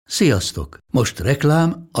Sziasztok! Most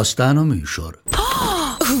reklám, aztán a műsor.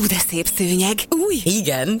 Hú, de szép szőnyeg. Új?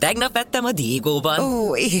 Igen, tegnap vettem a Diegóban.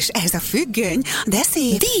 Ó, és ez a függöny, de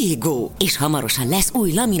szép. Diegó! És hamarosan lesz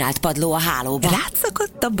új laminált padló a hálóban.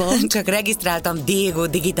 Rátszakadt a bank. Csak regisztráltam Diegó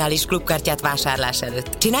digitális klubkártyát vásárlás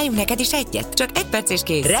előtt. Csináljunk neked is egyet? Csak 1 perc és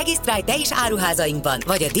kész. Regisztrálj te is áruházainkban,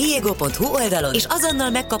 vagy a diego.hu oldalon, és azonnal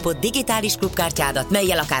megkapod digitális klubkártyádat,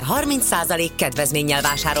 mellyel akár 30% kedvezménnyel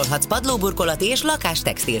vásárolhatsz padlóburkolati és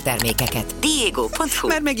lakástextil termékeket. Diego.hu.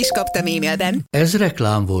 Már meg is kaptam e-mailben. Ez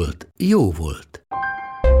reklám volt. Jó volt.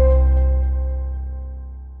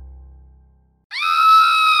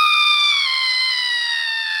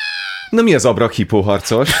 Na mi az Abrak-Hipó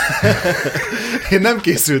harcos? Én nem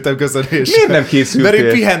készültem köszönésre. Miért nem készültél? Mert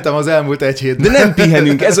én pihentem az elmúlt egy hétben. De nem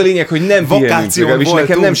pihenünk, ez a lényeg, hogy nem Vakáción pihenünk. És nekem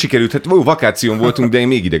voltunk. nem sikerült, hát vakáción voltunk, de én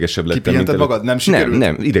még idegesebb lettem. Kipihented magad? Nem sikerült?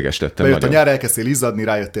 Nem, ideges lettem Bejött nagyon. a nyár, elkezdtél izzadni,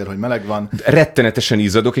 rájöttél, hogy meleg van. Rettenetesen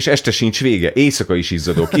izzadok, és este sincs vége. Éjszaka is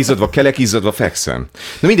izzadok. Izzadva kelek, izzadva fekszem.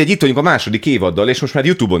 Na mindegy, itt vagyunk a második évaddal, és most már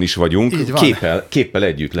YouTube-on is vagyunk. Így van. Képpel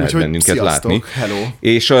együtt lehet Úgyhogy bennünket sziasztok, látni. hello.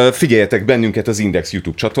 És figyeljetek bennünket az Index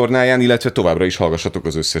YouTube csatornáján, illetve továbbra is hallgassatok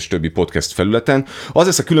az összes többi podcast felületen. Az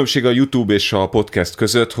lesz a különbség a YouTube és a podcast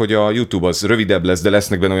között, hogy a YouTube az rövidebb lesz, de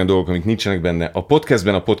lesznek benne olyan dolgok, amik nincsenek benne. A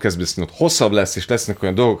podcastben hosszabb lesz, és lesznek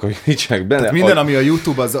olyan dolgok, amik nincsenek benne. Tehát minden, ami a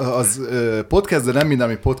YouTube, az podcast, de nem minden,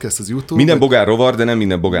 ami podcast, az YouTube. Minden bogár rovar, de nem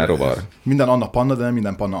minden bogár rovar. Minden Anna Panna, de nem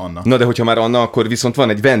minden Panna Anna. Na de hogyha már Anna, akkor viszont van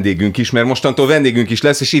egy vendégünk is, mert mostantól vendégünk is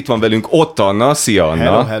lesz, és itt van velünk ott Anna. Szia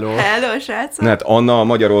Anna! Hello. Hello, srácok! Na hát Anna a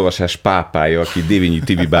magyar olvasás pápája, aki Dévényi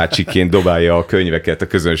Tibi bácsiként dobálja a könyveket a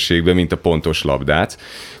közönségbe, mint a pontos labdát.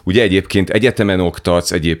 Ugye egyébként egyetemen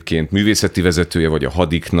oktatsz, egyébként művészeti vezetője vagy a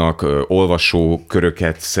Hadiknak,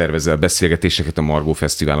 olvasóköröket szervezel, beszélgetéseket a Margó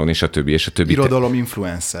Fesztiválon, és a többi, és a többi. Irodalom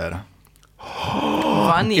influencer.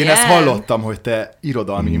 Van Én ilyen? ezt hallottam, hogy te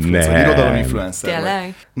irodalmi influencer, vagy irodalom influencer Tényleg?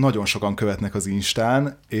 vagy. Nagyon sokan követnek az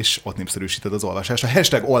Instán, és ott népszerűsíted az olvasást.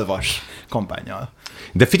 A #olvas kampánnyal.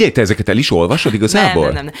 De figyelj, te ezeket el is olvasod igazából?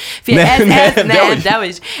 Nem. Figyelj, dehogy.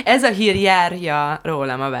 dehogy. Ez a hír járja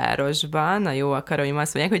rólam a városban, a jó akaróim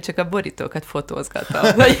azt mondják, hogy csak a borítókat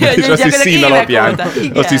fotózgatom. És azt is szín alapján.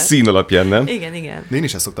 Igen. Azt is szín alapján, nem? Igen. De én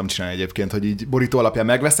is ezt szoktam csinálni egyébként, hogy így borító alapján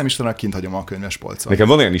megveszem, és talán kint hagyom a könyvespolcon. Nekem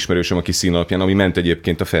van olyan ismerősöm, aki szín alapján, ami ment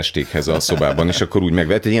egyébként a festékhez a szobában, és akkor úgy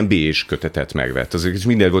megvett, egy ilyen beige kötetet megvett. Azért is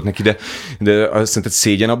minden volt neki, de azt szerinted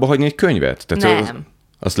szégyen abba hagyni egy könyvet? Tehát Nem.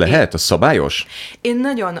 Az lehet? Az szabályos? Én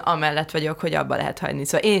nagyon amellett vagyok, hogy abba lehet hagyni.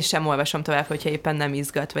 Szóval én sem olvasom tovább, hogyha éppen nem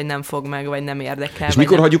izgat, vagy nem fog meg, vagy nem érdekel. És vagy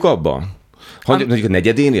mikor nem... hagyjuk abba? Mondjuk a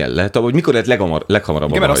negyedénél lehet, vagy mikor lehet leghamarabb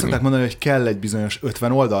Igen, mert azt hagyni? szokták mondani, hogy kell egy bizonyos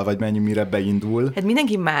 50 oldal, vagy mennyi, mire beindul. Hát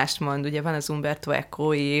mindenki mást mond, ugye van az Umberto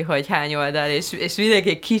Eco-i, hogy hány oldal, és mindenki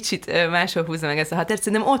egy kicsit máshol húzza meg ezt a határt.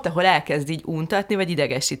 Szerintem ott, ahol elkezd így untatni, vagy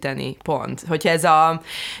idegesíteni, pont. Hogyha ez a...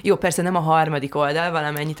 Jó, persze nem a 3. oldal,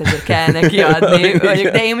 valamennyit azért kell neki adni,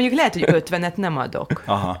 de én mondjuk lehet, hogy 50-et nem adok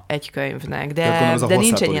egy könyvnek, de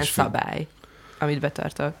nincs egy ilyen szabály, amit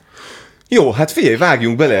betartok. Jó, hát figyelj,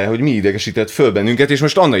 vágjunk bele, hogy mi idegesített föl bennünket, és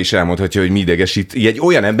most Anna is elmondhatja, hogy mi idegesít egy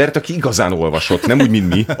olyan embert, aki igazán olvasott, nem úgy,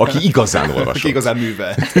 mint mi, aki igazán olvasott. Aki igazán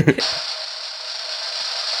művelt.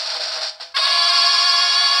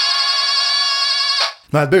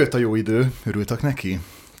 Na hát bejött a jó idő, örültek neki?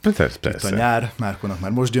 Persze. Itt a nyár, Márkónak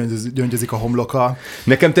már most gyöngyözik a homloka.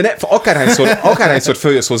 Nekem te akárhányszor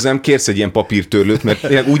följössz hozzám, kérsz egy ilyen papírtörlőt,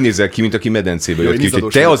 mert úgy nézel ki, mint aki medencébe jött ki,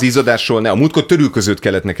 úgyhogy te az izzadásról a múltkor törülközőt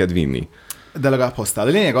kellett neked vinni. De legalább hoztál. A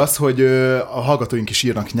lényeg az, hogy a hallgatóink is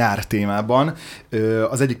írnak nyár témában.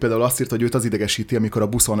 Az egyik például azt írta, hogy őt az idegesíti, amikor a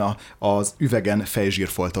buszon az üvegen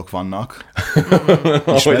fejzsírfoltok vannak.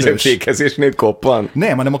 Hogy a fékezésnél koppan?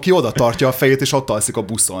 Nem, hanem aki oda tartja a fejét, és ott alszik a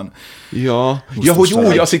buszon. Ja, hogy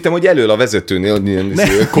úgy, azt hittem, hogy elől a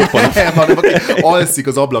vezetőnél koppan. Nem, hanem aki alszik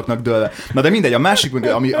az ablaknak dőle. Na de mindegy, a másik,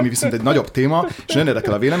 ami viszont egy nagyobb téma, és nagyon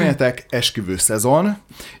érdekel a véleményetek, esküvő szezon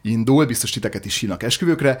indul, biztos titeket is hívnak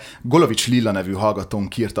esküvőkre. Golovics Lilla nevű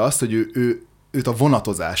hallgatónk írta azt, hogy őt a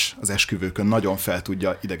vonatozás az esküvőkön nagyon fel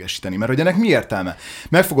tudja idegesíteni. Mert hogy ennek mi értelme?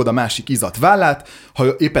 Megfogod a másik izat vállát, ha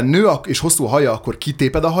éppen nő és hosszú haja, akkor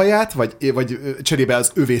kitéped a haját, vagy cserébe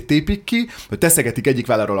az övét tépik ki, vagy teszegetik egyik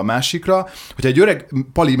válláról a másikra. Hogyha egy öreg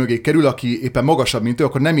pali mögé kerül, aki éppen magasabb, mint ő,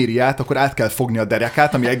 akkor nem éri át, akkor át kell fogni a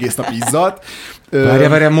derekát, ami egész nap izzadt.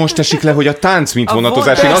 Várjál, most esik le, hogy a tánc, mint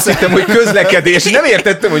vonatozás. Én azt hittem, hogy közlekedés. Nem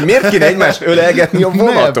értettem, hogy miért kéne egymást ölelgetni a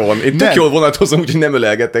vonaton. Én tök jól vonatozom, úgyhogy nem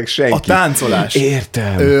ölelgetek senkit. A táncolás. húzás.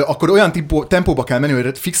 Értem. Akkor olyan tempóba kell menni,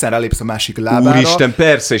 hogy fixen rálépsz a másik lábára. Úristen,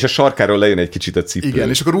 persze, és a sarkáról lejön egy kicsit a cipő. Igen,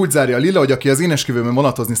 és akkor úgy zárja a Lilla, hogy aki az én esküvőmön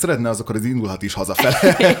vonatozni szeretne, az akkor az indulhat is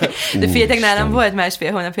hazafele. De figyeljetek, nálam volt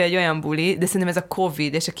másfél hónapja egy olyan buli, de szerintem ez a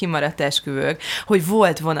Covid és a kimaradt esküvők, hogy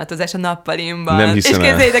volt vonatozás a nappalimban. Nem hiszem és el.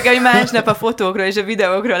 képzeljétek el, hogy másnap a fotókról és a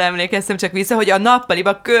videókról emlékeztem csak vissza, hogy a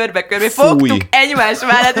nappaliba körbe-körbe fogtuk egymás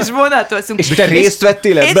vállát, és vonatoztunk. És te részt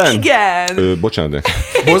vettél ebben? Igen. Bocsánat, de...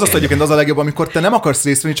 Borzasztó egyébként az a legjobb, amikor te nem akarsz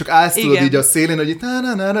részt venni, csak állsz tudod így a szélén, hogy itt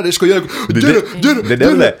és akkor jönnek,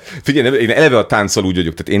 gyere. Figyelj, én eleve a tánccal úgy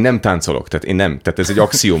vagyok, tehát én nem táncolok, tehát én nem, tehát ez egy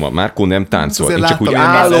axióma, Márkó nem táncol, én csak úgy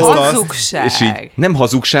állok, Hazugság. és így nem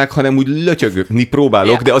hazugság, hanem úgy lötyögni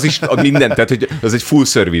próbálok, de az is minden, tehát hogy az egy full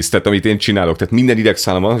service, tehát amit én csinálok, tehát minden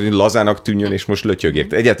idegszálam van, hogy lazának tűnjön, és most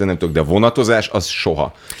lötyögek. Egyáltalán nem tudok, de a vonatozás az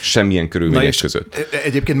soha, semmilyen körülmények között.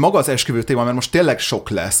 Egyébként maga az esküvő téma, mert most tényleg sok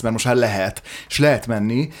lesz, mert most már lehet, és lehet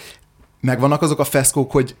menni, megvannak azok a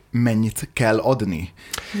feszkók, hogy mennyit kell adni,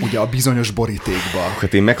 ugye a bizonyos borítékba.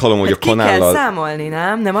 Hát én meghalom, hogy Hát a kanállal... ki kell számolni,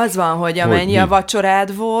 nem? Nem az van, hogy amennyi mi? a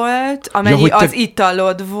vacsorád volt, amennyi Ja, hogy az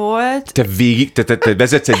italod volt. Te végig, te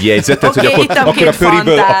vezetsz egy jegyzetet, Oké, hogy ittam akkor a két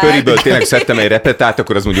pöriből fantát. tényleg szedtem egy repetált,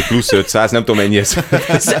 akkor az mondjuk plusz 500, nem tudom mennyi ez.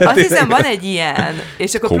 De azt hiszem, van egy ilyen,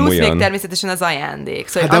 és akkor plusz Komolyan. még természetesen az ajándék.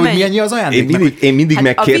 Szóval Hát de hogy mennyi az ajándék? Én mindig hát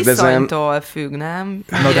megkérdezem. A viszonytól függ, nem?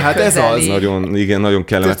 Na de hát ez az. Nagyon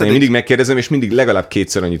kellemetlen. Érted, Én mindig megkérdezem, és mindig legalább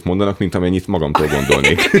kétszer annyit mondanak, mint amennyit magamtól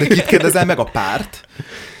gondolnék. De kit kérdezel meg, a párt?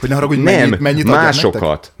 Hogy ne haragudj, Nem, mennyit adják nektek?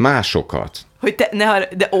 Hogy másokat.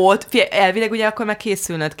 de ott, elvileg ugye akkor meg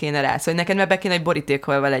készülnöd kéne rá, szóval neked meg be kéne egy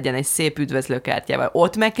borítékolva legyen egy szép üdvözlőkártyával.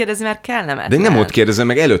 Ott megkérdezni, mert kellemetlen. De nem ott kérdezem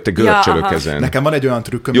meg, előtte görcsölök aha. ezen. Nekem van egy olyan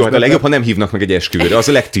trükköm. Jó, hát a legjobb, ha nem hívnak meg egy esküvőre, az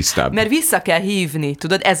a legtisztább. Mert vissza kell hívni,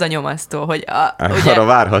 tudod, ez a nyomasztó, hogy ugye... Arra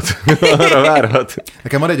várhat.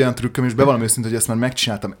 Nekem van egy olyan trükköm, és bevallom őszintén, hogy ezt már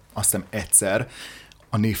megcsináltam azt hiszem egyszer,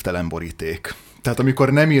 a névtelen boríték. Tehát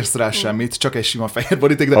amikor nem írsz rá semmit, csak egy sima fehér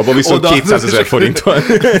boríték, de abban viszont 200 000 forint van.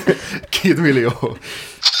 2 millió.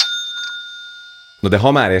 Na de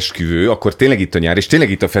ha már esküvő, akkor tényleg itt a nyár, és tényleg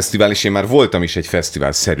itt a fesztivál, és én már voltam is egy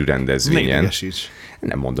fesztivál-szerű rendezvényen.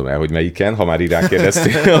 Nem mondom el, hogy melyiken, ha már így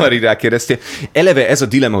rákérdeztél. Eleve ez a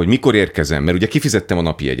dilemma, hogy mikor érkezem, mert ugye kifizettem a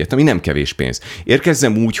napi jegyet, ami nem kevés pénz.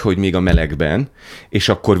 Érkezzem úgy, hogy még a melegben, és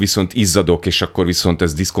akkor viszont izzadok, és akkor viszont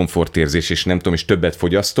ez diszkomfortérzés, és nem tudom, és többet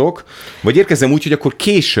fogyasztok, vagy érkezzem úgy, hogy akkor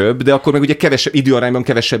később, de akkor meg ugye kevesebb időarányban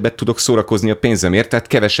kevesebbet tudok szórakozni a pénzemért, tehát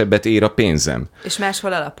kevesebbet ér a pénzem. És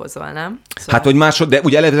máshol alapozol, nem? Szóval... Hát vagy másod, de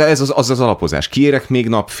ugye eleve ez az alapozás. Kiérek még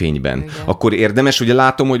napfényben. Igen. Akkor érdemes, ugye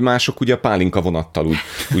látom, hogy mások ugye a pálinka vonattal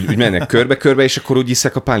úgy mennek körbe-körbe, és akkor úgy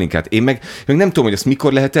iszek a pálinkát. Én meg nem tudom, hogy ezt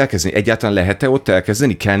mikor lehet elkezdeni. Egyáltalán lehet-e ott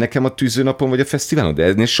elkezdeni? Kell nekem a tűzőnapon vagy a fesztiválon?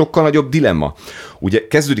 De ez sokkal nagyobb dilemma. Ugye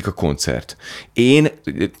kezdődik a koncert. Én,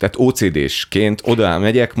 tehát OCD-sként oda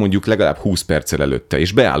megyek mondjuk legalább 20 perccel előtte,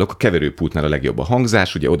 és beállok a keverőpultnál, a legjobb a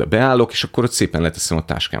hangzás, ugye oda beállok, és akkor ott szépen leteszem a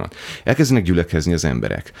táskámat. Elkezdenek gyülekezni az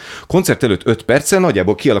emberek. Koncert előtt 5 perccel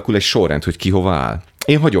nagyjából kialakul egy sorrend, hogy ki hova áll.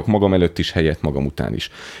 Én hagyok magam előtt is helyet, magam után is.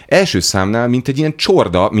 Első számnál, mint egy ilyen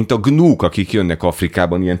csorda, mint a gnúk, akik jönnek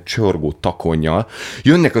Afrikában ilyen csorgó takonnyal,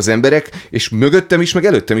 jönnek az emberek, és mögöttem is, meg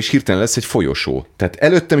előttem is hirtelen lesz egy folyosó. Tehát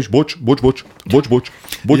előttem is bocs,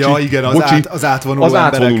 ja, igen, az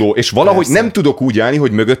átvonuló és valahogy persze. nem tudok úgy állni,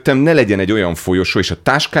 hogy mögöttem ne legyen egy olyan folyosó, és a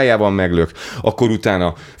táskájával meglök, akkor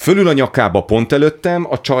utána fölül a nyakába pont előttem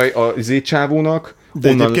a csaj a zécsávónak. De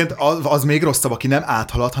egyébként az még rosszabb, aki nem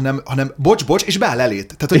áthalad, hanem bocs, és beáll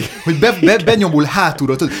elét. Tehát, hogy benyomul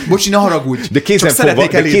hátulról, tudod, bocsi, ne haragudj. De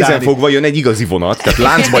kézenfogva jön egy igazi vonat, tehát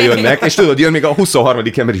láncba jönnek, és tudod, jön még a 23.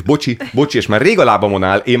 ember is, bocsi, és már rég a lábamon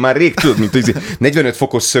áll, én már rég tudod, mint 45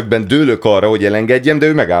 fokos szögben dőlök arra, hogy elengedjem, de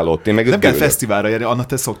ő megállott. Én meg nem kell fesztiválra járni, Anna,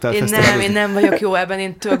 te szoktál fesztiválra. Én nem vagyok jó ebben,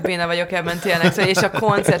 én tök béna vagyok ebben tényleg, és a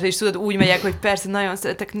koncertre is tudod, úgy megyek, hogy persze nagyon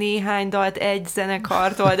szeretek néhány dalt egy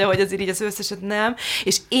zenekartól, de hogy azért így az összeset nem.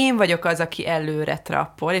 És én vagyok az, aki előre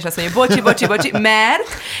trappol, és azt mondja, bocsi, mert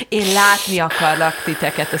én látni akarlak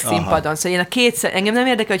titeket a színpadon. Szóval én engem nem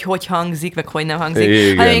érdekel, hogy hangzik, meg hogy nem hangzik,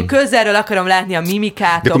 igen. hanem én közelről akarom látni a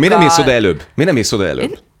mimikátokat. De akkor miért nem mész oda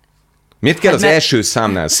előbb? Miért kell az első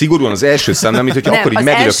számnál, szigorúan az első számnál, mint hogyha akkor így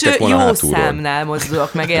meglöktek volna hátulról? Az első jó számnál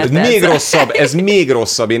mozdulok meg, érted? Ez még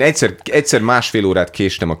rosszabb. Én egyszer másfél órát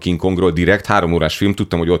késtem a King Kongról direkt, 3 órás film,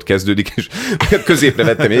 tudtam, hogy ott kezdődik, és középre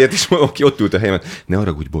vettem egyet, és aki ott ült a helyemen, ne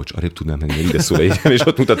haragudj, bocs, arrébb tudnám menni, ide szól egyet, és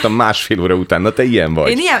ott mutattam másfél óra után. Na te ilyen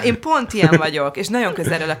vagy. Én pont ilyen vagyok, és nagyon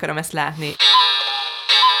közelről akarom ezt látni.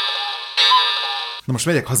 Na most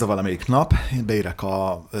megyek haza valamelyik nap, én beérek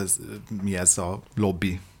mi ez a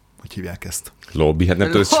lobby hogy hívják ezt? Lobby, hát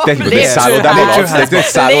nem tudod, te hívod, Lépcsőház. egy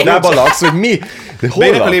szállodában laksz, hogy mi? De hol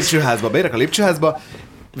Beérek a lépcsőházba,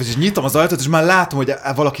 és nyitom az ajtót, és már látom, hogy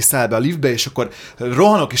valaki száll be a liftbe, és akkor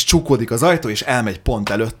rohanok, és csukódik az ajtó, és elmegy pont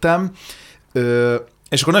előttem.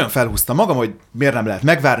 És akkor nagyon felhúztam magam, hogy miért nem lehet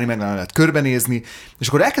megvárni, meg nem lehet körbenézni, és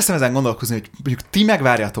akkor elkezdtem ezen gondolkozni, hogy mondjuk ti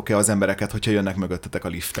megvárjátok-e az embereket, hogyha jönnek mögöttetek a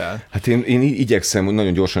lifttel? Hát én igyekszem, hogy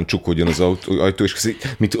nagyon gyorsan csukódjon az ajtó, és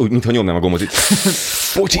mintha nyomnám a gombot, hogy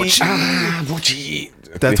bocsi.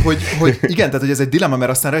 Tehát, hogy igen, tehát, hogy ez egy dilemma,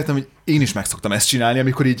 mert aztán rájöttem, hogy én is meg szoktam ezt csinálni,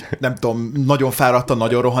 amikor így, nem tudom, nagyon fáradtan,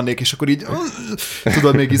 nagyon rohannék, és akkor így,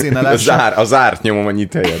 tudod, még izéne lássam. Az árt nyomom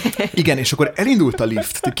annyit helyet. Igen, és akkor elindult a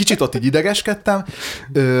lift. Kicsit ott így idegeskedtem,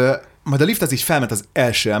 majd a lift az így felment az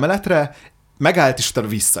első emeletre, megállt, és utána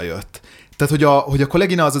visszajött. Tehát, hogy a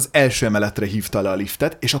kollégina az első emeletre hívta le a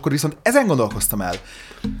liftet, és akkor viszont ezen gondolkoztam el.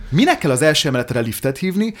 Minek kell az első emeletre liftet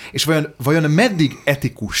hívni, és vajon meddig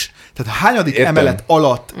etikus? Tehát hányadik emelet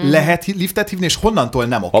alatt lehet liftet hívni, és honnantól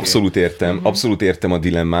nem oké? Abszolút értem a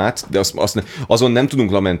dilemmát, de azon nem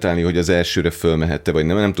tudunk lamentálni, hogy az elsőre fölmehette, vagy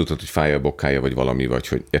nem tudod, hogy fáj a bokája, vagy valami, vagy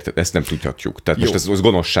hogy érted, ezt nem tudhatjuk. Tehát most ez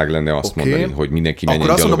gonoszság lenne azt mondani, hogy mindenki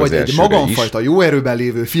menjen gyalog az elsőre is. Akkor azt mondom, hogy egy magamfajta jó erőben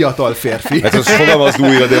lévő fiatal férfi. Hát az fogalmazd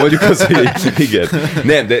újra, de mondjuk az, hogy igen.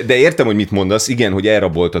 Nem, de értem, hogy mit mondasz. Igen, hogy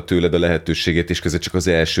elrabolta tőled a lehetőséget, és közben csak az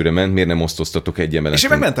elsőre ment. Miért nem osztoztatok egy emeletet? És én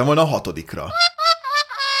megmentem volna a 6-ra.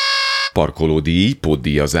 Parkolódíj,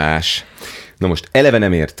 pótdíjazás. Na most eleve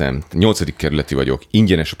nem értem. 8. kerületi vagyok,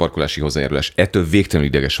 ingyenes a parkolási hozzájárulás. Ettől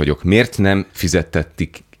végtelenül ideges vagyok. Miért nem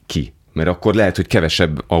fizettetik ki? Mert akkor lehet, hogy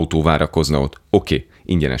kevesebb autó várakozna ott. Oké,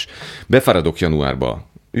 ingyenes. Befáradok januárba.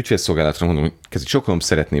 Ügyfélszolgálatra mondom, hogy kezdjük sokan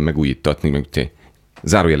szeretném megújítatni.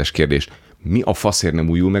 Zárójeles kérdés. Mi a faszért nem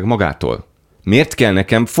újul meg magától? Miért kell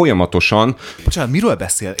nekem folyamatosan... Bocsánat, miről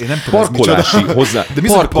beszél? Én nem tudom, parkolási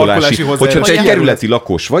hozzájárulás. Hogyha te egy kerületi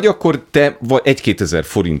lakos vagy, akkor te 1-2 ezer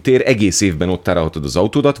forintért egész évben ott tárolhatod az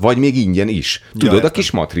autódat, vagy még ingyen is. Tudod, a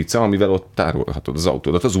kis matrica, amivel ott tárolhatod az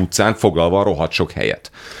autódat az utcán, foglalva a rohadt sok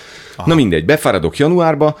helyet. Aha. Na mindegy, befáradok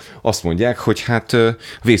januárba, azt mondják, hogy hát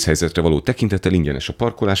vészhelyzetre való tekintettel ingyenes a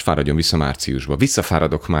parkolás, fáradjon vissza márciusba.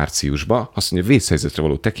 Visszafáradok márciusba, azt mondja, vészhelyzetre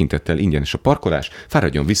való tekintettel ingyenes a parkolás,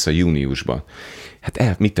 fáradjon vissza júniusba.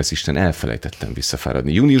 Hát mit tesz Isten, elfelejtettem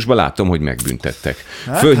visszafáradni. Júniusban látom, hogy megbüntettek.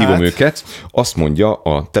 Fölhívom őket, azt mondja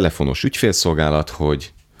a telefonos ügyfélszolgálat,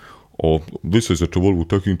 hogy a vészhelyzetre való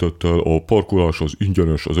tekintettel a parkolás az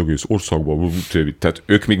ingyenes az egész országban. Tehát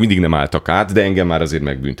ők még mindig nem álltak át, de engem már azért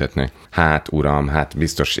megbüntetnek. Hát uram, hát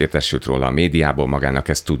biztos értesült róla a médiából, magának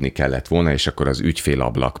ezt tudni kellett volna, és akkor az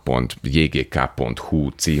ügyfélablak.jgk.hu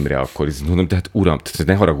címre akkor mondom, tehát uram,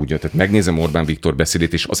 ne haragudjon, tehát megnézem Orbán Viktor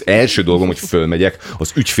beszédét, és az első dolgom, hogy fölmegyek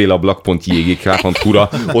az ügyfélablak.jgk.hu-ra,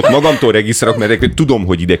 ott magamtól regisztrálok, mert tudom,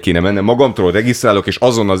 hogy ide kéne mennem, magamtól regisztrálok, és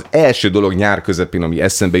azon az első dolog nyár közepén, ami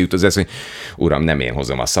eszembe jut, az hogy uram, nem én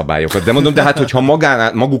hozom a szabályokat. De mondom, de hát, hogyha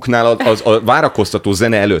maguknál a várakoztató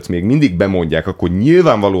zene előtt még mindig bemondják, akkor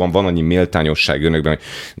nyilvánvalóan van annyi méltányosság önökben, hogy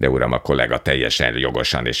de uram, a kollega teljesen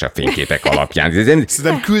jogosan és a fényképek alapján.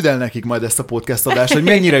 Szerintem küld el nekik majd ezt a podcast adást, hogy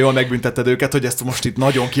mennyire jól megbüntetted őket, hogy ezt most itt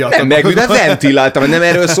nagyon kiadtam. Nem ventiláltam, nem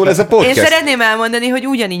erről szól ez a podcast. Én szeretném elmondani, hogy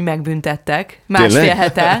ugyanígy megbüntettek másfél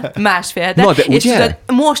hete. Na, de és tudod,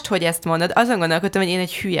 most, hogy ezt mondod, azon gondolkodtam, hogy én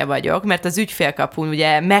egy hülye vagyok, mert az ügyfélkapun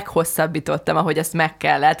ugye meghosszabbítottam, ahogy azt meg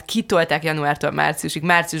kellett. Kitolták januártól márciusig,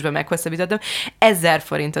 márciusban meghosszabbítottam. 1000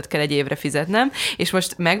 forintot kell egy évre fizetnem, és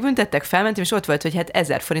most megbüntettek, felmentem, és ott volt, hogy hát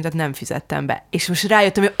 1000 forintot nem fizettem be. És most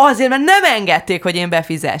rájöttem, hogy azért, mert nem engedték, hogy én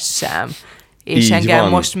befizessem. És így engem van.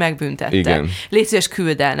 Most megbüntettek. Igen. Légy szíves,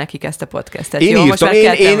 küld el nekik ezt a podcastet.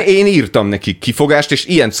 Én írtam nekik kifogást, és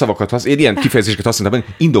ilyen szavakat, ilyen kifejezéseket használtam,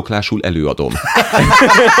 hogy indoklásul előadom.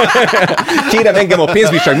 Kérem engem a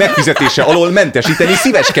pénzbírság megfizetése alól mentesíteni,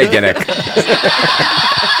 szíveskedjenek.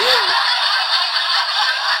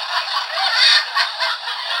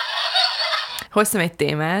 Hoztam egy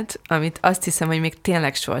témát, amit azt hiszem, hogy még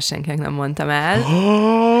tényleg soha senkinek nem mondtam el,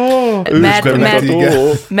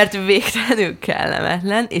 mert végtelenül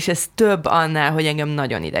kellemetlen, és ez több annál, hogy engem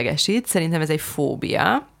nagyon idegesít. Szerintem ez egy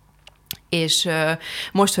fóbia, és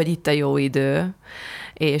most, hogy itt a jó idő,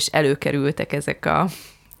 és előkerültek ezek a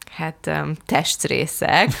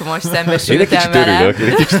testrészek, most szembesültem vele,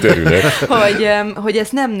 hogy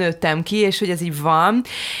ezt nem nőttem ki, és hogy ez így van,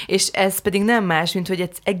 és ez pedig nem más, mint hogy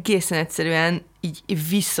egészen egyszerűen így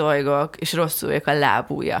viszolygok, és rosszul vagyok a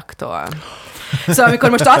lábújaktól. Szóval amikor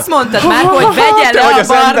most azt mondtad már, hogy vegye le a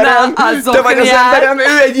barna a zokniát. Te vagy az emberem,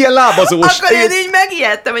 ő egy ilyen lábazós. Akkor én így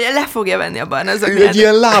megijedtem, hogy le fogja venni a barna zokniát. Ő egy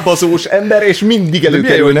ilyen lábazós ember, és mindig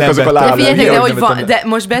előkerülnek azok a lábak. De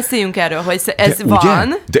most beszéljünk erről, hogy ez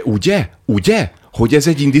van. De ugye? Hogy ez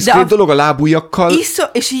egy indiszkrét dolog a lábujjakkal.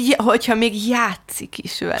 És így, hogyha még játszik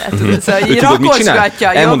is vele, tudod, szóval így Tudod, mit csinál?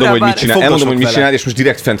 rakosgatja Elmondom, hogy mit Fogdosok csinál, hogy mit vele. csinál, és most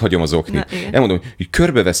direkt fent hagyom az oknit. igen. Elmondom, hogy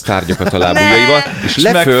körbevesz tárgyakat a lábujjaival, és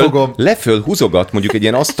megfogom. leföl húzogat mondjuk egy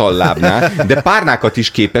ilyen asztallábnál, de párnákat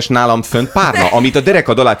is képes nálam fönt párna, amit a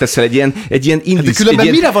derekad alá teszel egy ilyen De indiszkrét. különben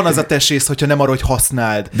mire van az a tesész, hogyha nem arra, hogy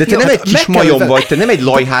használd? De te nem egy kis majom vagy, te nem egy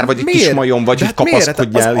lajhár vagy, egy kis Miért? majom vagy, De hogy hát miért?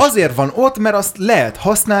 kapaszkodjál. Az azért van ott, mert azt lehet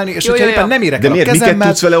használni, és Jó, hogyha jó, éppen jó. nem érek De el a miért? Miket kezemmel,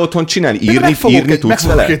 tudsz vele otthon csinálni? de Írni tudsz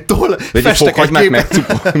vele? egy toll, Vagy egy festek egy fokhagymát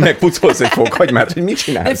képet. megpucolsz egy fokhagymát, hogy mit De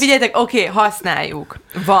csinálsz? figyeljetek, oké, használjuk.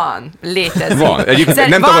 Van, létezik. Van. Egyébként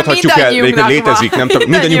nem tagadhatjuk el, egyébként létezik,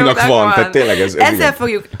 mindannyiunknak van. Tehát tényleg ez Ezzel igen.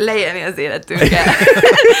 fogjuk leélni az életünket.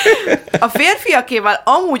 A férfiakéval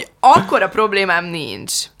amúgy akkora problémám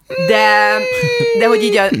nincs. De hogy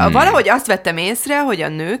így valahogy azt vettem észre, hogy a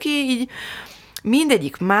nők így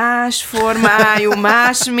mindegyik más formájú,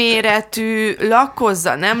 más méretű,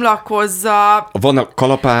 lakkozza, nem lakkozza. Van a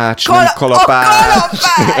kalapács, nem kalapács. A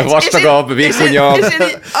kalapács! Vastagabb, vékonyabb.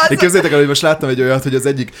 Én képzeljétek el, hogy most láttam egy olyat, hogy az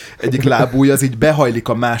egyik lábúj az így behajlik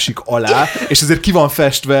a másik alá, és ezért ki van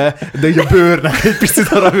festve, de így a bőrnek egy picit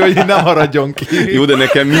arra, hogy így nem maradjon ki. Jó, de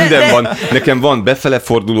nekem minden van. Nekem van befele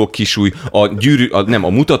forduló kisúj, a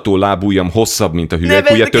mutató lábujjam hosszabb, mint a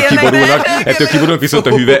hüvelykúj, ettől kiborulnak,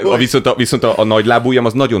 viszont a nagy lábujjam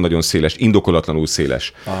az nagyon-nagyon széles, indokolatlanul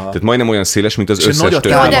széles. Aha. Tehát majdnem olyan széles, mint az És összes nagy a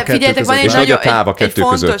többi. táv a De kettő figyeljetek, van között. egy, És nagy a táv a kettő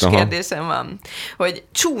fontos között, aha. kérdésem van, hogy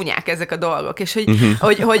csúnyák ezek a dolgok, és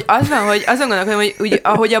hogy az van, hogy azon gondolkodom, hogy úgy,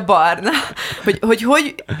 ahogy a Barna,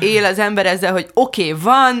 hogy él az ember ezzel, hogy oké,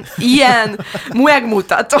 van ilyen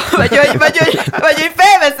megmutató, vagy hogy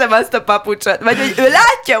felveszem azt a papucsot, vagy hogy ő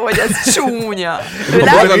látja, hogy ez csúnya. A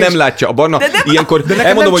Barna nem látja. A Barna ilyenkor,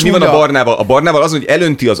 elmondom, hogy mi van a Barnával. A Barnával az, hogy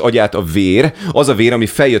elönti az agyát a vér, az a vér, ami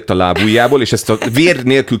feljött a lábujjából, és ezt a vér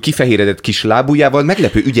nélkül kifehéredett kis lábujjával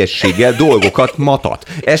meglepő ügyességgel dolgokat matat.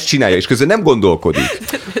 Ezt csinálja, és közben nem gondolkodik.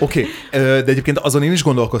 Oké, de egyébként azon én is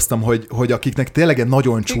gondolkoztam, hogy akiknek tényleg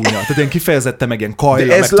nagyon csúnya, tehát ilyen kifejezetten meg ilyen kajla.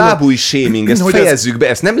 De ez lábúj shaming, ezt hogy fejezzük be,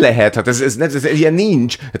 ezt nem lehet, hát ez ilyen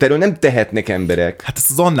nincs, hát erről nem tehetnek emberek. Hát ezt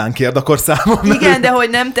az Annán kérd akkor számomra. Igen, de hogy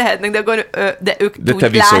nem tehetnek, de akkor de ők De úgy te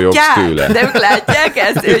viszonyogsz látják? tőle. De ők látják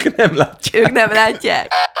ezt? Ők nem látják. Ők nem látják.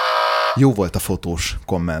 Jó volt a fotós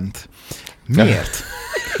komment. Miért?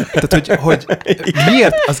 Tehát, hogy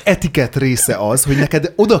miért az etikett része az, hogy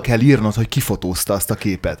neked oda kell írnod, hogy kifotózta azt a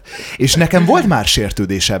képet. És nekem volt már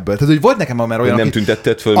sértődés ebből. Tehát, hogy volt nekem már olyan, nem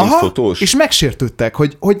tüntetted föl, mint fotós? És megsértődtek,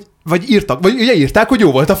 hogy vagy ugye írták, hogy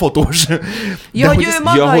jó volt a fotós. Ja, hogy ő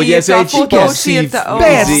maga hogy ez írta, a egy fotós passzív, írta.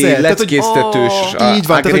 Persze, tehát, hogy- leckésztetős, Így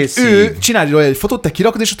van, tehát, hogy agresszív. ő csinálja róla egy fotót, te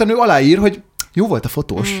kirakod, és utána ő aláír, hogy jó volt a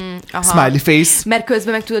fotós. aha. Smiley face. Mert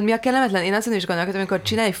közben meg tudod, mi a kellemetlen? Én azon is gondolkodom, amikor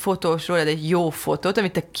csinálj egy fotós rólad egy jó fotót,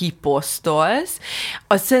 amit te kiposztolsz,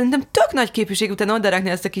 az szerintem tök nagy képűség után odarakni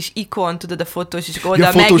azt a kis ikon, tudod, a fotós, és akkor oda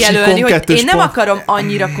Ja, fotós megjelölni, ikon, hogy kettős én nem pont. akarom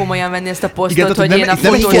annyira komolyan venni ezt a posztot, Igen, tehát, hogy én a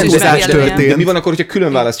nem egy fotós is fotózás megjelöljem. történt. De mi van akkor, hogyha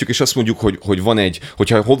külön választjuk, és azt mondjuk, hogy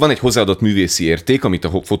van egy hozzáadott művészi érték, amit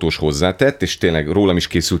a fotós hozzátett, és tényleg rólam is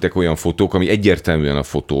készültek olyan fotók, ami egyértelműen a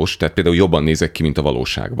fotós, tehát például jobban nézek ki, mint a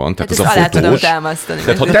valóságban. Tehát Hát az ezt a alá tudom fotós. támasztani.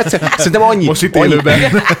 Tehát ha tetszett, szerintem annyi. Most itt élőben.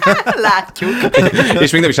 Látjuk.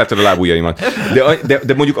 És még nem is láttad a lábujjaimat.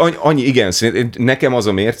 De mondjuk annyi, igen, nekem az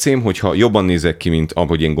a mércém, hogyha jobban nézek ki, mint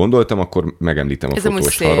ahogy én gondoltam, akkor megemlítem a Ez amúgy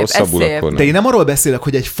fotóst. szép, Ha ez rosszabbul, szép. akkor De nem. én nem arról beszélek,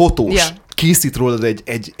 hogy egy fotós Ja. készít rólad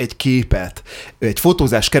egy képet, egy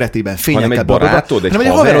fotózás keretében fényekkel, Hanem egy blablabla, barátod, egy hanem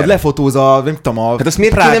egy haver. haverod lefotóz nem tudom, Hát azt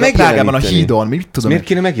miért kéne megjeleníteni? Prágában a hídon, mit tudom. Miért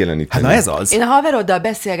kéne megjeleníteni? Hát na ez az. Én a haveroddal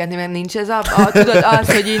beszélgetni, mert nincs ez tudod,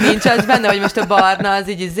 az, hogy így nincs az benne, hogy most a Barna az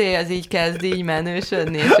így kezd így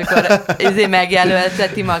menősödni, és akkor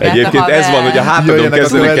megjelölteti magát Egyébként a haver. ez van, hogy a hátadon Jöjjenek a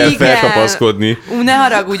kezdenek el következők. Igen. felkapaszkodni. Ne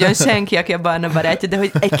haragudjon senki, aki a Barna barátja, de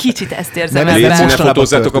hogy egy kicsit ezt érzem Nem, Légy ebben. színe, mostanában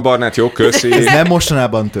fotózzátok a történt. Barnát, jó? Köszi. Ez nem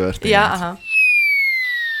mostanában történt. Ja, aha.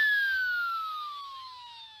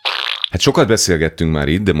 Hát sokat beszélgettünk már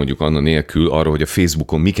itt, de mondjuk Anna nélkül arról, hogy a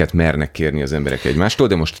Facebookon miket mernek kérni az emberek egymástól,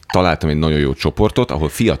 de most találtam egy nagyon jó csoportot, ahol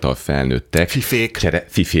fiatal felnőttek. Fifék.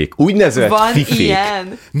 Fifék. Úgynevezett Van fifék.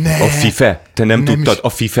 ilyen? Ne. A fife. Te nem tudtad? is. A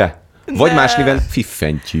fife. Vagy más néven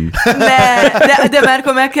fiffentyű. De már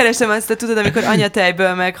akkor megkeresem azt, tudod, amikor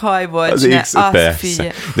anyatejből meg hajból Az csinál, X, azt persze. figyelj.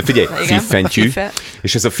 De figyelj, Na igen, fiffentyű. a fife.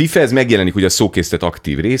 És ez a fife, ez megjelenik ugye a szókészlet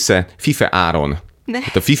aktív része. Fife áron. Ne.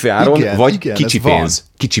 Hát a fife áron, Igen, vagy igen, kicsi ez van. pénz.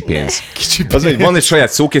 Kicsi pénz. Kicsi Az, hogy van egy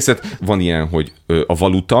saját szókészlet, van ilyen, hogy a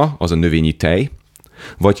valuta, az a növényi tej,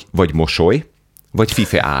 vagy mosoly, vagy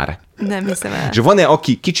fife ár. Nem hiszem el. És van-e,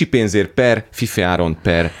 aki kicsi pénzért per, fifeáron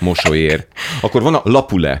per, mosolyér? Akkor van a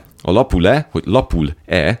lapule. A lapule, hogy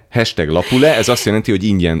lapul-e, #lapule, ez azt jelenti, hogy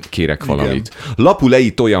ingyen kérek valamit.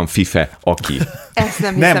 Lapuleit olyan fife, aki. Ezt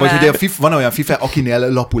nem hiszem Nem, vagy el. ugye van olyan fife, akinél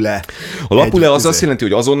lapule. A lapule az azt jelenti,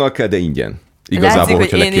 hogy azonnal kell, de ingyen. Igazából, Látszik,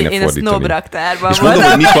 hogyha hogy le kéne én a fordítani. sznobраktárban És mondom,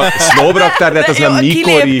 hogy sznobraktár, de hát az De már jó,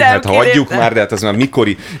 mikori, hát hagyjuk kiléptem. már, de hát az már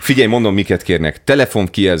mikori. Figyelj, mondom, miket kérnek. Telefon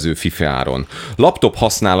kijelző fifeáron. Laptop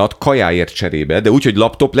használat kajáért cserébe, de úgy, hogy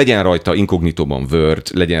laptop legyen rajta inkognitóban Word,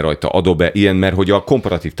 legyen rajta Adobe, ilyen, mert hogy a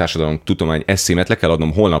komparatív társadalomtudomány eszémet le kell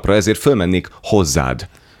adnom holnapra, ezért fölmennék hozzád.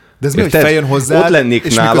 De ez mi, hogy Érted? feljön hozzá, Ott lennék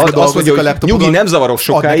és nálad, miközben azt mondja, dolgozik a hogy laptopodon, nyugi, nem zavarok ad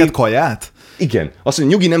sokáig. neked kaját? Igen. Azt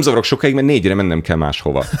mondja, nyugi, nem zavarok sokáig, mert 4-re mennem kell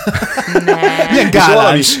máshova. Milyen És valami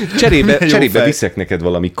gáláns. cserébe Jó fej. viszek neked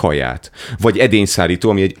valami kaját. Vagy edényszárító,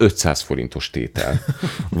 ami egy 500 forintos tétel.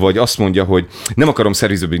 Vagy azt mondja, hogy nem akarom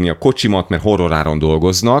szervizbe vinni a kocsimat, mert horroráron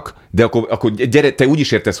dolgoznak, de akkor gyere, te úgy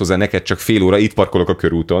is értesz hozzá, neked csak fél óra, itt parkolok a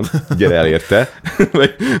körúton, gyere el érte.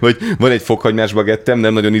 Vagy van egy fokhagymás bagettem,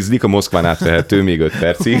 nem nagyon ízlik, a Moszkván átvehető még 5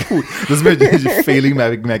 percig. De ez megy egy félig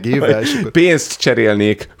megéve. és akkor- Pénzt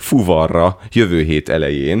cserélnék fuvarra jövő hét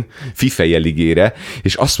elején, FIFA jeligére,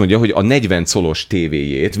 és azt mondja, hogy a 40 colos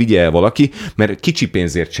tévéjét vigye el valaki, mert kicsi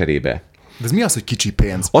pénzért cserébe. De ez mi az, hogy kicsi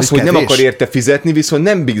pénz? Az, Vagy hogy nem kevés? akar érte fizetni, viszont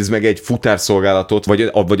nem bíz meg egy futárszolgálatot,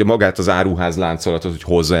 vagy magát az áruház láncolatot, hogy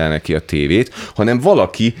hozza el neki a tévét, hanem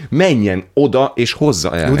valaki menjen oda, és hozza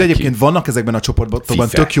el Jó, de neki. egyébként vannak ezekben a csoportokban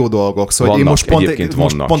Fife. tök jó dolgok, szóval Vannak, én most egyébként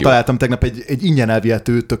pont vannak jó. találtam tegnap egy ingyen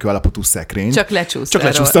elvihető, tök jó állapotú szekrényt. Csak lecsúsztál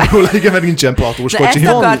Csak lecsúsztam róla, igen, mert nincsen platós De kocsi.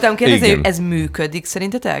 ezt akartam kérdezni, Igen. hogy ez működik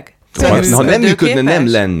szerintetek? Ha nem működne, Működőképes? nem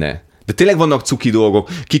lenne. De tényleg vannak cuki dolgok,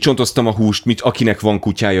 kicsontoztam a húst, akinek van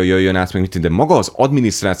kutyája, jöjjön át, meg mit, de maga az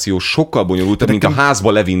adminisztráció sokkal bonyolultabb, mint a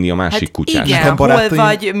házba levinni a másik Hát kutyát. igen, Nekem hol barátaim-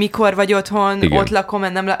 vagy, mikor vagy otthon, Igen. ott lakom,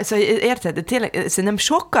 nem szóval érted? De tényleg szerintem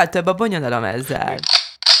sokkal több a bonyodalom ezzel.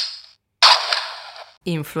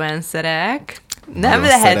 Influencerek. Nem Nagyon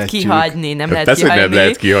lehet szeretjük. kihagyni, nem lehet Persze, hogy kihagyni. nem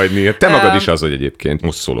lehet kihagyni. Te magad is az, hogy egyébként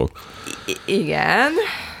most szólok. Igen.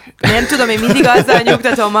 Nem tudom, én mindig azzal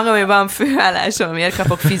nyugtatom magam, hogy van főállásom, amiért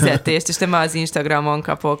kapok fizetést, és nem az Instagramon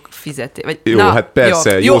kapok fizetést. Vagy, Jó, hát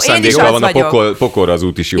persze, jó én is szándékkal az van a vagyok. pokolra, az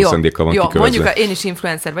út is jó szándékkal van jó, kikölözve. mondjuk, én is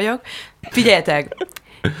influencer vagyok. Figyeljetek,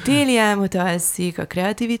 téli álmot alszik a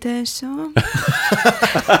kreativitásom.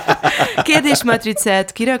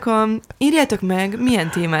 Kérdésmatricát kirakom, írjátok meg, milyen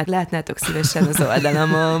témát látnátok szívesen az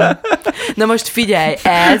oldalamon. Na most figyelj,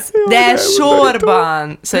 ez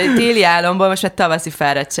sorban. Szóval egy téli álomból most már tavaszi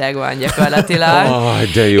fáradtság van gyakorlatilag.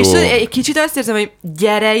 De jó. És tudod, egy kicsit azt érzem, hogy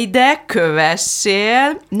gyere ide,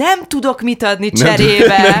 kövessél, nem tudok mit adni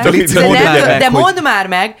cserébe, nem tudok, de, mondd már meg, de hogy- mondd már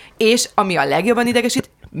meg, és ami a legjobban idegesít,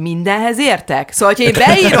 mindenhez értek. Szóval, hogyha én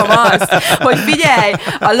beírom azt, hogy figyelj,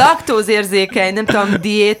 a laktózérzékeny, nem tudom,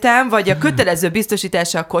 diétám, vagy a kötelező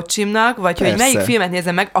biztosítása a kocsimnak, vagy hogy Persze. melyik filmet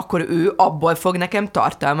nézem meg, akkor ő abból fog nekem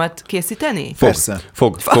tartalmat készíteni? Persze.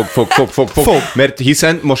 Fog. Mert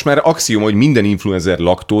hiszen most már axiom, hogy minden influencer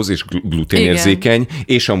laktóz és gluténérzékeny,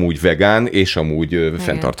 és amúgy vegán, és amúgy De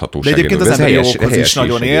fenntarthatóság. egyébként az Ez emberi helyes- jogokhoz is helyes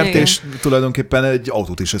nagyon igen. ért, Igen. és tulajdonképpen egy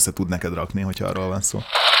autót is össze tud neked rakni, hogyha arról van szó.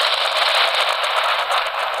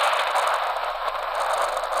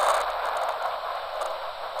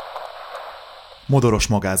 Modoros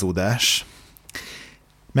magázódás.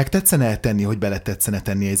 Meg tetszene eltenni, hogy bele tetszene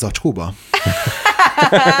tenni egy zacskóba?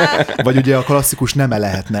 Vagy ugye a klasszikus nem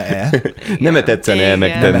lehetne-e? Nem tetszene el Igen.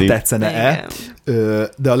 megtenni. Nem tetszene-e? Igen.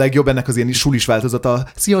 De a legjobb ennek az ilyen sulis változata.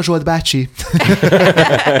 Szia Zsolt bácsi!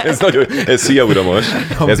 Ez szia uramos.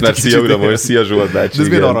 Ez már szia kicsit uramos, ilyen. szia Zsolt bácsi. De ez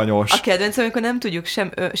milyen igen. aranyos. A kedvencem, amikor nem tudjuk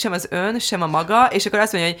sem az ön, sem a maga, és akkor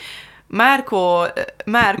azt mondja, hogy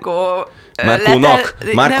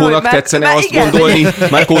Márkónak tetszene azt gondolni,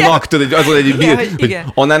 Márkónak, tudod, az egy Igen, hogy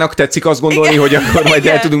igen. Annának tetszik azt gondolni, hogy akkor majd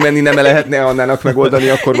el tudunk menni, nem lehetne Annának megoldani,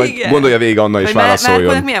 akkor majd Igen. gondolja végig Anna, és hogy válaszoljon.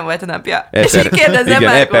 Márkónak milyen volt a napja? És így kérdezzem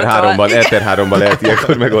igen, Márkótól. E/3-ban lehet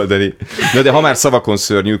ilyenkor megoldani. Na de ha már szavakon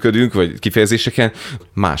szörnyűködünk, vagy kifejezéseken,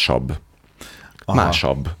 másabb. Aha.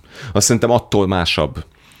 Másabb. Azt szerintem attól másabb.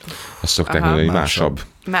 Azt szokták Aha. mondani, hogy Másabb.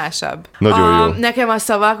 Másabb. Nagyon jó. Nekem a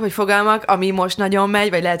szavak, vagy fogalmak, ami most nagyon megy,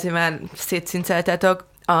 vagy lehet, hogy már szétszinceltetok,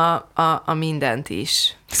 a mindent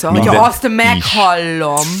is. Szóval, hogyha Mindent azt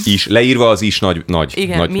meghallom, Is. Leírva az is nagy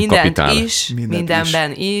igen, nagy mindent kapitál. is, Mindent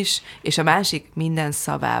mindenben is, és a másik minden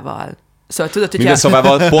szavával. Szóval tudod, hogy Minden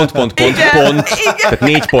szavával, pont. Igen. Tehát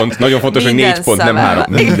 4 pont. Nagyon fontos, hogy Minden 4 pont, nem szavával.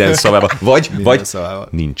 3. Minden szavával. Vagy szavával.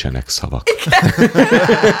 nincsenek szavak.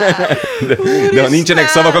 De ha nincsenek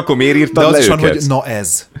szavak, akkor miért De írtad az le is van, őket? hogy na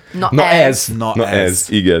ez. Na ez. Na Na ez. ez.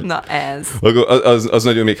 Igen. Na ez. Az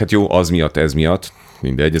nagyon még, hát jó, az miatt, ez miatt.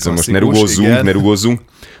 mindegy, ezen most Klasszikus, igen. ne rugózzunk,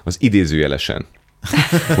 az idézőjelesen.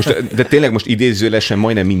 Most, de tényleg most idézőjelesen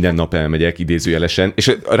majdnem minden nap elmegyek idézőjelesen,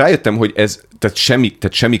 és rájöttem, hogy ez, tehát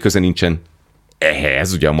semmi köze nincsen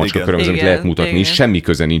ehhez, ugye a macskaköröm, amit lehet mutatni, igen. semmi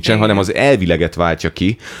köze nincsen, Igen. hanem az elvileget váltja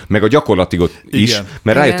ki, meg a gyakorlatigot is, Igen.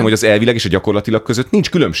 mert rájöttem, Igen. hogy az elvileg és a gyakorlatilag között nincs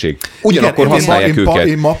különbség. Ugyanakkor Igen, használják én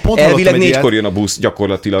őket. ma pont Elvileg hallottam egy 4-kor jön a busz,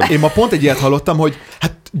 gyakorlatilag. Én ma pont egy ilyet hallottam, hogy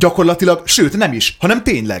hát gyakorlatilag, sőt nem is, hanem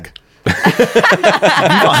tényleg.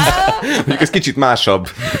 Mondjuk ez kicsit másabb.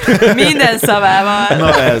 Minden szavával.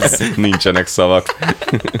 Na ez. Nincsenek szavak.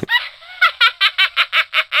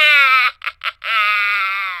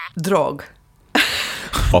 Drog.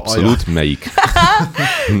 Abszolút, melyik?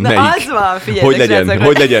 Na az van, figyeljetek, Hogy legyen, srácok,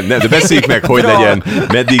 hogy legyen? Ne, de beszéljük meg, hogy Drog. legyen.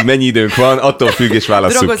 Meddig, mennyi időnk van, attól függ, és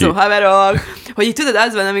válasszuk ki. drogozó haverok, hogy így tudod,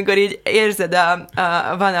 az van, amikor így érzed,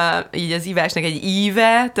 így az ívásnak egy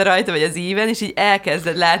íve, te rajta vagy az íven, és így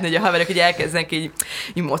elkezded látni, hogy a haverok így elkezdenek így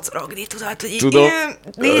mocorogni, tudod, hogy így Tudom.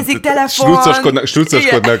 nézik telefon.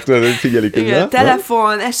 Struccoskodnak, tudod, hogy figyelik. Igen, hogy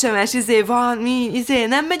telefon, SMS, van,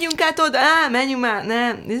 nem megyünk át oda, menjünk már,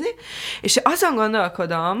 nem, és azon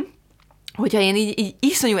gondolkodom, hogyha én így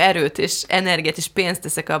iszonyú erőt és energiát és pénzt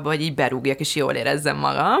teszek abba, hogy így berúgjak és jól érezzem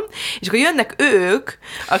magam, és akkor jönnek ők,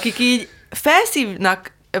 akik így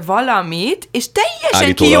felszívnak valamit, és teljesen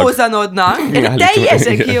Állítólag. kijózanodnak, Állítólag,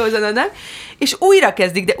 teljesen igen. kijózanodnak, és újra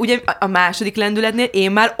kezdik, de ugye a második lendületnél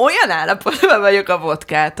én már olyan állapotban vagyok a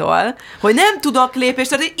vodkától, hogy nem tudok lépést,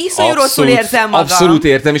 tehát iszonyú rosszul érzem magam. Abszolút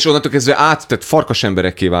értem, és onnantól kezdve tehát farkas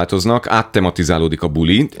emberekké változnak, áttematizálódik a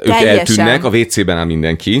buli, ők Teljesen. eltűnnek, a WC-ben áll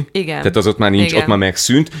mindenki. Igen. Tehát az ott már nincs, Igen. ott már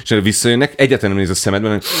megszűnt, és visszajönnek, egyáltalán nem néz a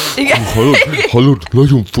szemedben, hogy Igen. Hallod,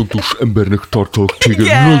 nagyon fontos embernek tartalak téged,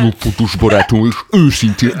 Igen. nagyon fontos barátom, és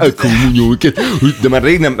őszintén el kell mondjam őket. de már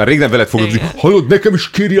rég nem veled fogod, Igen. Hallod, nekem is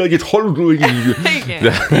kérjél egyet, hallod, hogy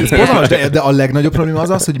Igen. Borzalmas, de a legnagyobb probléma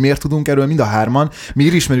az, hogy miért tudunk erről mind a hárman,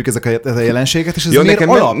 miért ismerjük ezeket a jelenségeket, és ez Ja, miért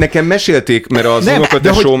alap? nekem mesélték, mert az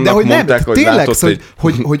unokatesómnak hogy mondták, hogy tényleg, látott szóval,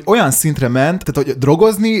 egy... hogy olyan szintre ment, tehát hogy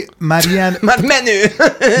drogozni már ilyen, Már menő!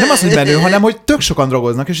 nem az, hogy menő, hanem hogy tök sokan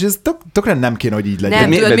drogoznak, és ez tökre nem kéne, hogy így legyen. Nem,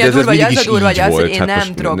 mi- tudod, mi de a ez durva, hogy mindig az a is durva, így hogy az, hogy volt. én Hát nem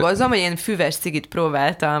most drogozom, hogy én füves cigit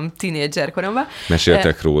próbáltam tínédzser koromban.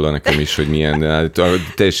 Meséltek róla nekem is, hogy milyen,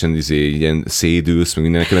 teljesen ilyen szédülsz, meg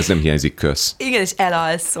minden, nekem ez nem hiányzik, kösz. Igen, és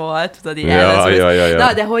elalszol, tudod, így Ja, elalszol. ja.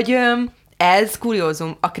 Na, de hogy ez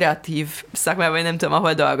kuriózum a kreatív szakmában, vagy nem tudom,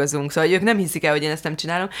 ahol dolgozunk. Szóval ők nem hiszik el, hogy én ezt nem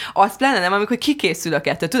csinálom. Azt pláne nem, amikor kikészülök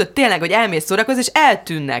ettől. Tudod, tényleg, hogy elmész szórakozni, és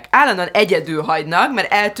eltűnnek. Állandóan egyedül hagynak,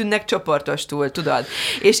 mert eltűnnek csoportostul, tudod.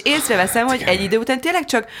 És észreveszem, hogy egy idő után tényleg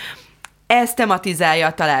csak ez tematizálja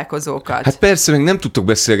a találkozókat. Hát persze, meg nem tudtok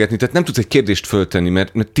beszélgetni, tehát nem tudsz egy kérdést föltenni,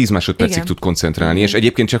 mert 10 másodpercig Igen. tud koncentrálni, és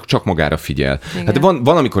egyébként csak magára figyel. Igen. Hát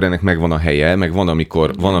van, amikor ennek megvan a helye, meg van,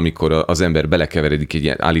 amikor az ember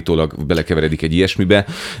belekeveredik állítólag belekeveredik egy ilyesmibe,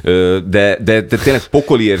 de tényleg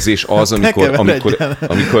pokoli érzés az,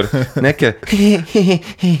 amikor ne kell...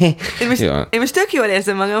 Ja. Én most tök jól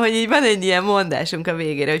érzem magam, hogy így van egy ilyen mondásunk a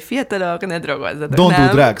végére, hogy fiatalok, ne drogozzatok. Don't nem?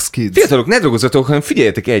 do drugs, kids. Fiatalok, ne drogozzatok, hanem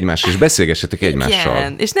figyeljetek egymásra, és beszélgessetek egymással.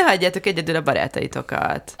 Igen, és ne hagyjátok egyedül a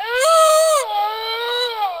barátaitokat.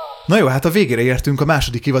 Na jó, hát a végére értünk a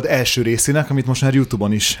második évad első részének, amit most már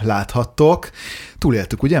YouTube-on is láthattok.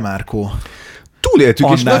 Túléltük, ugye, Márkó? Túléltük,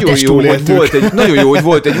 és Annál nagyon is jó, túléltük. hogy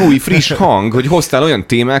volt egy új, friss hang, hogy hoztál olyan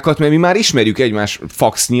témákat, mert mi már ismerjük egymás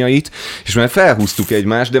faxniait, és már felhúztuk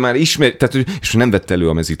egymást, de már tehát, és nem vett elő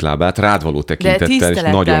a mezitlábát, rád való tekintettel, és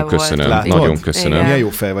tisztelettel nagyon volt. köszönöm. Látod? Nagyon köszönöm. Igen. Milyen jó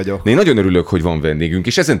fej vagyok. De én nagyon örülök, hogy van vendégünk,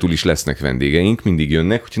 és ezentúl is lesznek vendégeink, mindig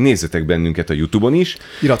jönnek, úgyhogy nézzetek bennünket a YouTube-on is.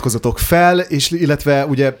 Iratkozzatok fel, és illetve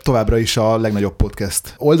ugye továbbra is a legnagyobb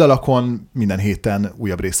podcast oldalakon minden héten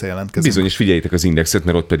újabb része jelentkezünk. Bizony, és figyeljétek az Indexet,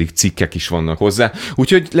 mert ott pedig cikkek is vannak hozzá.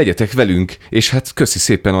 Úgyhogy legyetek velünk, és hát köszi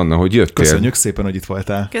szépen, Anna, hogy jöttél. Köszönjük szépen, hogy itt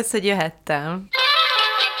voltál. Kösz, hogy jöhettem.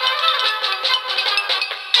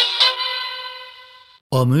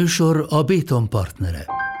 A műsor a Béton partnere.